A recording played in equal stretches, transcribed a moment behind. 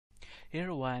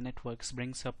Airowire Networks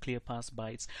brings up Clearpass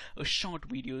Bytes, a short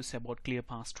videos about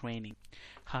Clearpass training.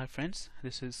 Hi friends,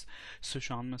 this is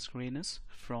Sushant Mascarenas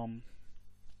from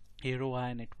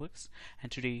Airowire Networks,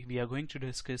 and today we are going to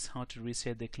discuss how to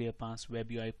reset the Clearpass Web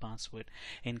UI password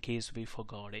in case we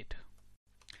forgot it.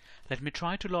 Let me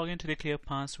try to log into the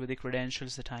Clearpass with the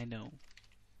credentials that I know.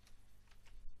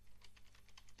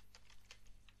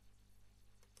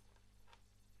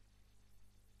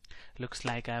 Looks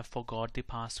like I have forgot the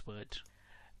password.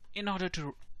 In order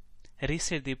to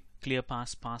reset the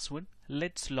Clearpass password,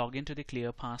 let's log into the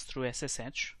Clearpass through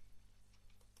SSH.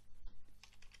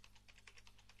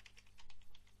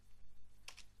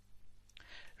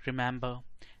 Remember,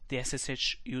 the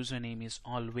SSH username is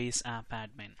always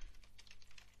AppAdmin.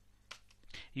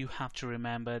 You have to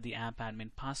remember the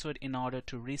AppAdmin password in order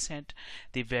to reset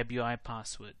the Web UI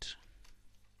password.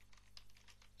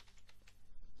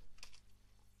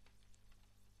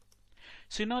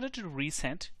 So in order to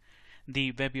reset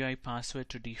the Web UI password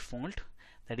to default,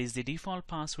 that is, the default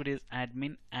password is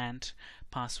admin and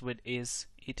password is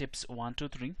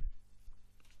etips123,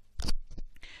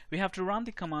 we have to run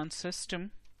the command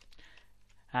system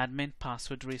admin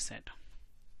password reset.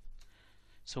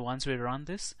 So once we run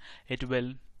this, it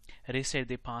will reset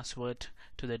the password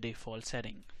to the default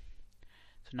setting.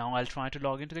 So now I'll try to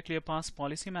log into the Clearpass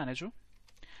policy manager,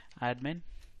 admin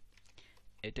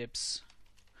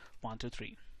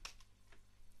etips123.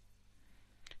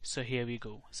 So here we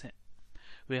go. So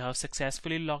we have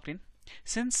successfully logged in.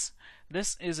 Since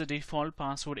this is a default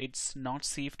password, it's not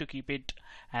safe to keep it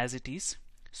as it is.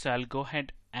 So I'll go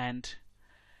ahead and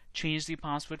change the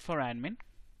password for admin.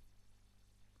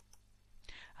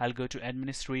 I'll go to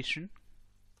administration,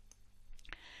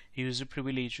 user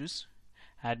privileges,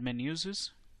 admin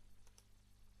users,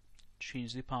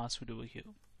 change the password over here.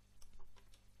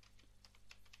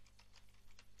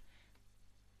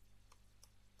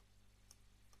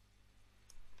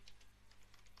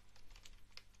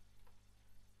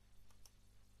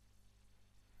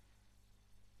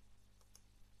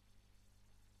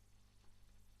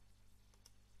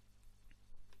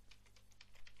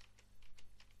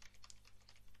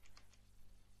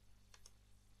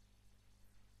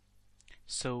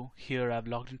 So here I've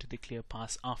logged into the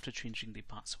Clearpass after changing the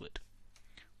password.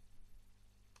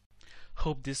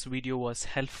 Hope this video was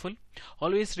helpful.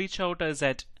 Always reach out us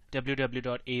at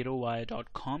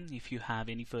www.airowire.com if you have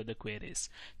any further queries.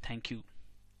 Thank you.